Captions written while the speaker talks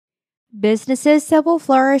Businesses that will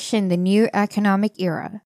flourish in the new economic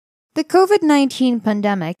era. The COVID-19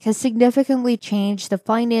 pandemic has significantly changed the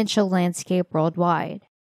financial landscape worldwide.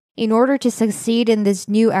 In order to succeed in this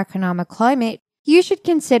new economic climate, you should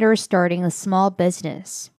consider starting a small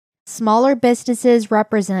business. Smaller businesses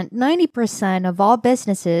represent 90% of all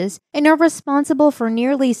businesses and are responsible for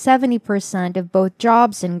nearly 70% of both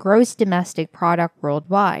jobs and gross domestic product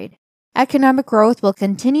worldwide. Economic growth will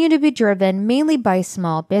continue to be driven mainly by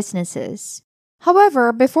small businesses.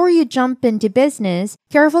 However, before you jump into business,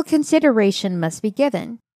 careful consideration must be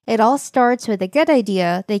given. It all starts with a good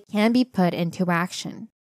idea that can be put into action.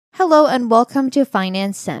 Hello and welcome to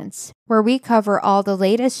Finance Sense, where we cover all the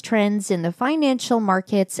latest trends in the financial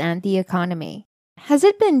markets and the economy. Has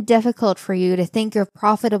it been difficult for you to think of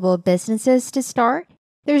profitable businesses to start?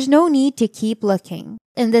 There's no need to keep looking.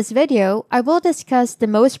 In this video, I will discuss the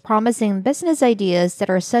most promising business ideas that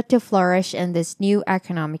are set to flourish in this new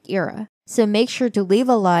economic era. So make sure to leave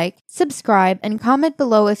a like, subscribe, and comment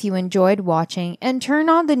below if you enjoyed watching, and turn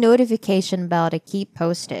on the notification bell to keep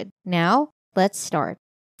posted. Now, let's start.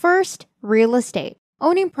 First, real estate.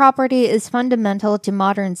 Owning property is fundamental to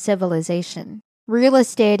modern civilization. Real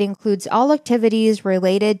estate includes all activities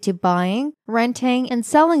related to buying, renting, and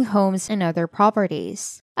selling homes and other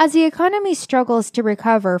properties. As the economy struggles to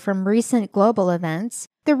recover from recent global events,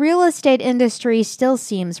 the real estate industry still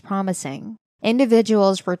seems promising.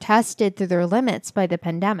 Individuals were tested to their limits by the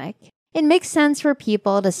pandemic. It makes sense for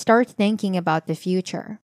people to start thinking about the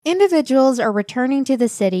future. Individuals are returning to the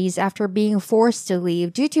cities after being forced to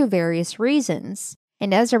leave due to various reasons.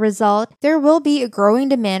 And as a result, there will be a growing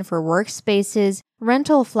demand for workspaces,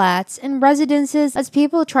 rental flats, and residences as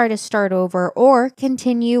people try to start over or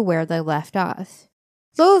continue where they left off.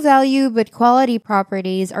 Low value but quality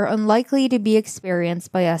properties are unlikely to be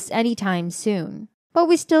experienced by us anytime soon, but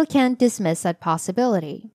we still can't dismiss that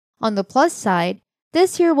possibility. On the plus side,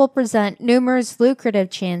 this year will present numerous lucrative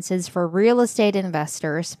chances for real estate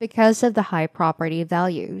investors because of the high property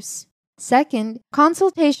values. Second,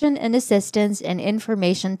 consultation and assistance in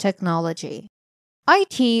information technology.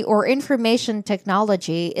 IT, or information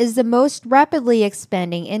technology, is the most rapidly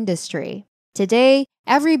expanding industry. Today,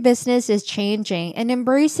 every business is changing and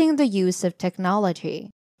embracing the use of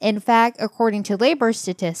technology. In fact, according to labor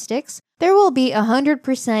statistics, there will be a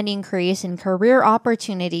 100% increase in career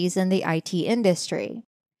opportunities in the IT industry.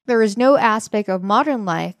 There is no aspect of modern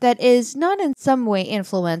life that is not in some way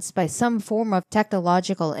influenced by some form of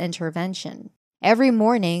technological intervention. Every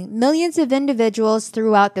morning, millions of individuals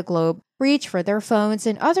throughout the globe reach for their phones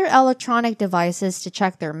and other electronic devices to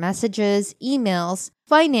check their messages, emails,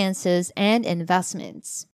 finances, and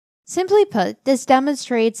investments. Simply put, this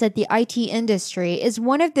demonstrates that the IT industry is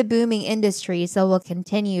one of the booming industries that will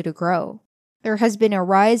continue to grow. There has been a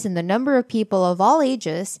rise in the number of people of all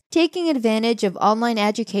ages taking advantage of online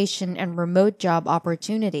education and remote job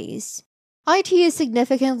opportunities. IT is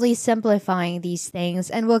significantly simplifying these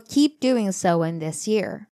things and will keep doing so in this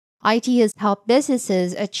year. IT has helped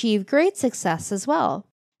businesses achieve great success as well.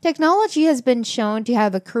 Technology has been shown to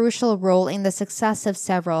have a crucial role in the success of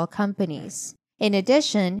several companies. In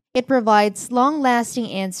addition, it provides long-lasting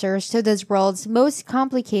answers to this world's most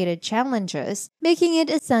complicated challenges, making it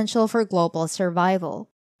essential for global survival.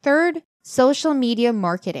 Third, social media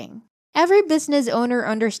marketing. Every business owner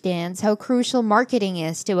understands how crucial marketing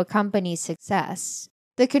is to a company's success.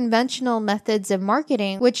 The conventional methods of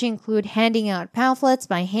marketing, which include handing out pamphlets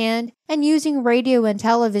by hand and using radio and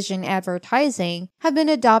television advertising, have been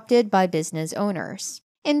adopted by business owners.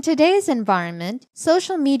 In today's environment,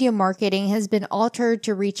 social media marketing has been altered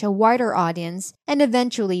to reach a wider audience and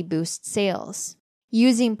eventually boost sales.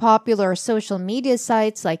 Using popular social media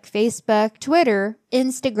sites like Facebook, Twitter,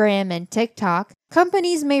 Instagram, and TikTok,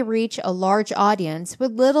 companies may reach a large audience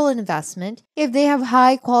with little investment if they have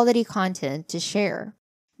high-quality content to share.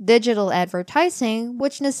 Digital advertising,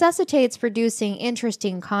 which necessitates producing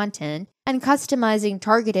interesting content and customizing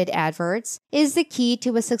targeted adverts, is the key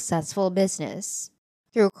to a successful business.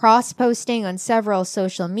 Through cross-posting on several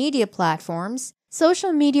social media platforms,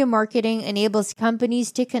 social media marketing enables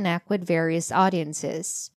companies to connect with various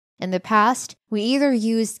audiences. In the past, we either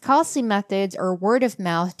used costly methods or word of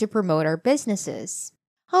mouth to promote our businesses.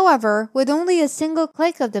 However, with only a single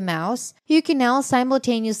click of the mouse, you can now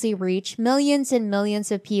simultaneously reach millions and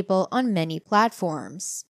millions of people on many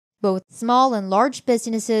platforms. Both small and large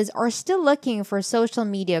businesses are still looking for social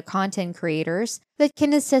media content creators that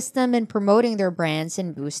can assist them in promoting their brands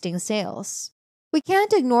and boosting sales. We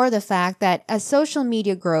can't ignore the fact that as social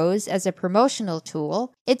media grows as a promotional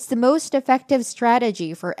tool, it's the most effective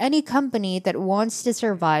strategy for any company that wants to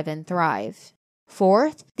survive and thrive.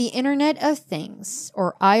 Fourth, the Internet of Things,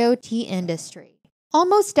 or IoT industry.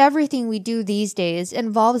 Almost everything we do these days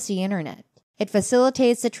involves the internet. It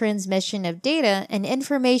facilitates the transmission of data and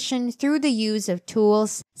information through the use of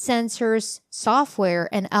tools, sensors, software,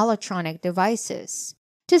 and electronic devices.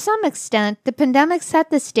 To some extent, the pandemic set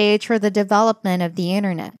the stage for the development of the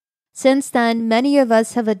internet. Since then, many of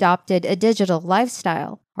us have adopted a digital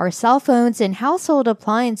lifestyle. Our cell phones and household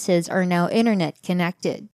appliances are now internet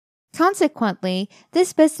connected. Consequently,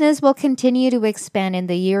 this business will continue to expand in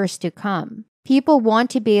the years to come. People want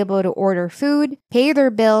to be able to order food, pay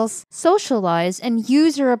their bills, socialize, and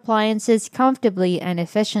use their appliances comfortably and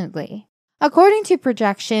efficiently. According to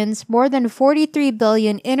projections, more than 43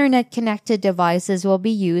 billion internet-connected devices will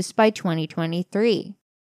be used by 2023.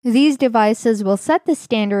 These devices will set the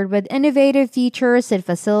standard with innovative features that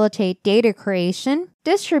facilitate data creation,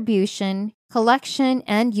 distribution, collection,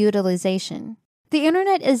 and utilization. The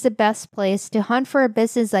internet is the best place to hunt for a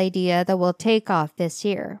business idea that will take off this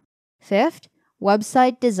year. Fifth,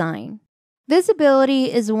 website design.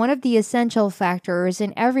 Visibility is one of the essential factors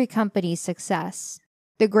in every company's success.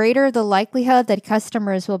 The greater the likelihood that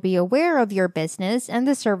customers will be aware of your business and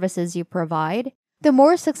the services you provide, the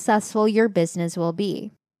more successful your business will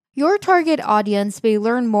be. Your target audience may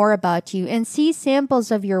learn more about you and see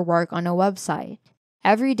samples of your work on a website.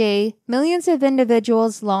 Every day, millions of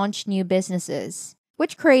individuals launch new businesses,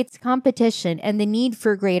 which creates competition and the need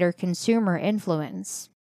for greater consumer influence.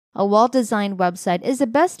 A well-designed website is the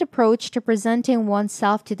best approach to presenting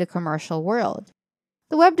oneself to the commercial world.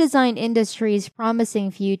 The web design industry's promising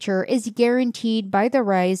future is guaranteed by the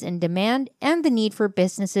rise in demand and the need for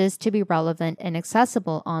businesses to be relevant and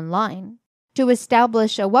accessible online. To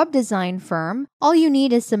establish a web design firm, all you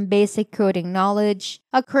need is some basic coding knowledge,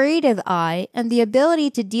 a creative eye, and the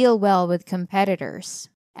ability to deal well with competitors.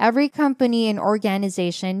 Every company and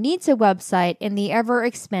organization needs a website in the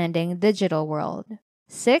ever-expanding digital world.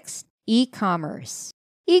 Sixth, e-commerce.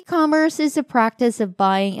 E-commerce is the practice of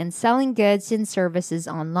buying and selling goods and services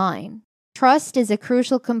online. Trust is a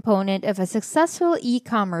crucial component of a successful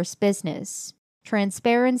e-commerce business.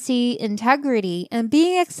 Transparency, integrity, and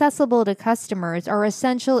being accessible to customers are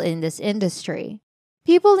essential in this industry.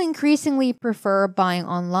 People increasingly prefer buying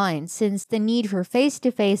online since the need for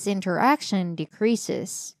face-to-face interaction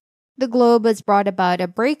decreases. The globe has brought about a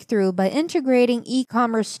breakthrough by integrating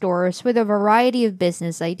e-commerce stores with a variety of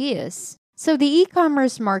business ideas, so the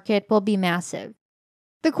e-commerce market will be massive.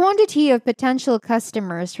 The quantity of potential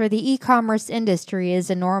customers for the e-commerce industry is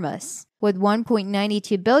enormous, with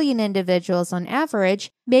 1.92 billion individuals on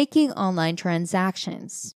average making online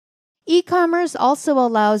transactions. E-commerce also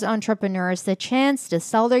allows entrepreneurs the chance to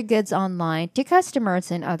sell their goods online to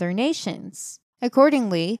customers in other nations.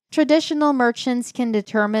 Accordingly, traditional merchants can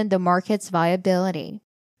determine the market's viability.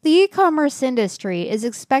 The e-commerce industry is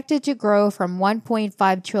expected to grow from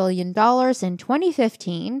 $1.5 trillion in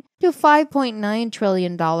 2015 to $5.9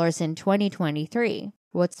 trillion in 2023.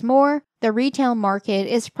 What's more, the retail market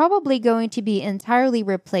is probably going to be entirely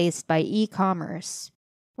replaced by e-commerce.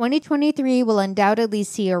 2023 will undoubtedly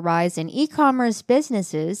see a rise in e-commerce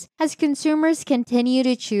businesses as consumers continue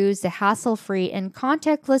to choose the hassle-free and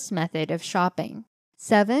contactless method of shopping.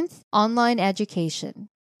 Seventh, online education.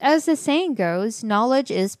 As the saying goes, knowledge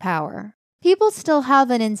is power. People still have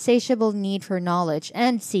an insatiable need for knowledge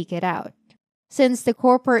and seek it out. Since the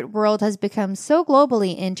corporate world has become so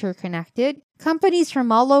globally interconnected, companies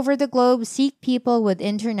from all over the globe seek people with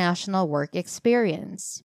international work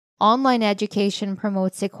experience. Online education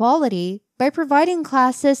promotes equality by providing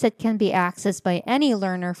classes that can be accessed by any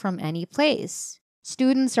learner from any place.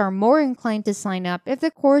 Students are more inclined to sign up if the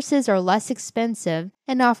courses are less expensive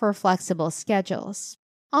and offer flexible schedules.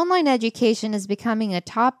 Online education is becoming a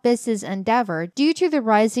top business endeavor due to the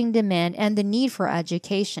rising demand and the need for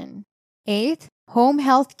education. Eighth, home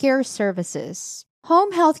healthcare services.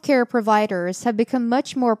 Home healthcare providers have become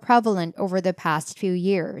much more prevalent over the past few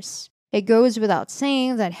years. It goes without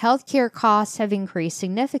saying that healthcare costs have increased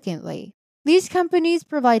significantly. These companies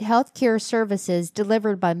provide healthcare services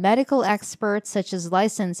delivered by medical experts such as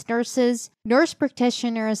licensed nurses, nurse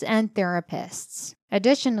practitioners, and therapists.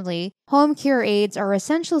 Additionally, home care aides are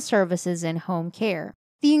essential services in home care.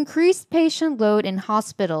 The increased patient load in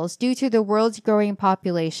hospitals due to the world's growing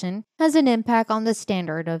population has an impact on the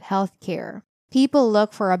standard of healthcare. People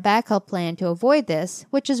look for a backup plan to avoid this,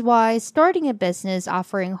 which is why starting a business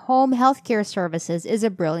offering home healthcare services is a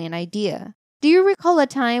brilliant idea. Do you recall a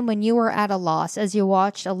time when you were at a loss as you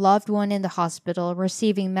watched a loved one in the hospital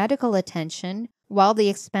receiving medical attention while the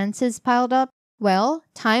expenses piled up? Well,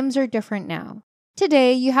 times are different now.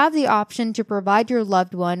 Today, you have the option to provide your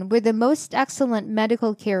loved one with the most excellent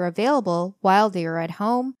medical care available while they are at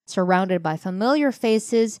home, surrounded by familiar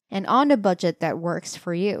faces, and on a budget that works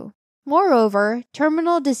for you. Moreover,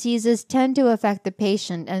 terminal diseases tend to affect the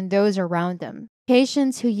patient and those around them.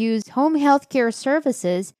 Patients who use home healthcare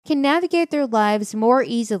services can navigate their lives more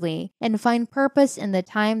easily and find purpose in the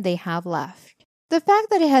time they have left. The fact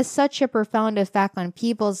that it has such a profound effect on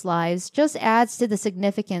people's lives just adds to the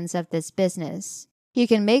significance of this business. You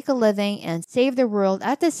can make a living and save the world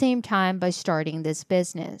at the same time by starting this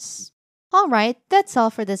business. Alright, that's all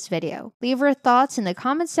for this video. Leave your thoughts in the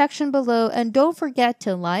comment section below and don't forget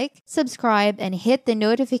to like, subscribe, and hit the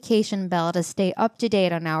notification bell to stay up to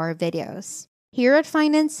date on our videos. Here at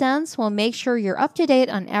Finance Sense, we'll make sure you're up to date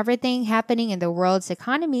on everything happening in the world's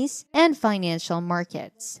economies and financial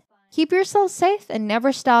markets. Keep yourself safe and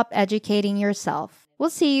never stop educating yourself. We'll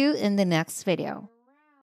see you in the next video.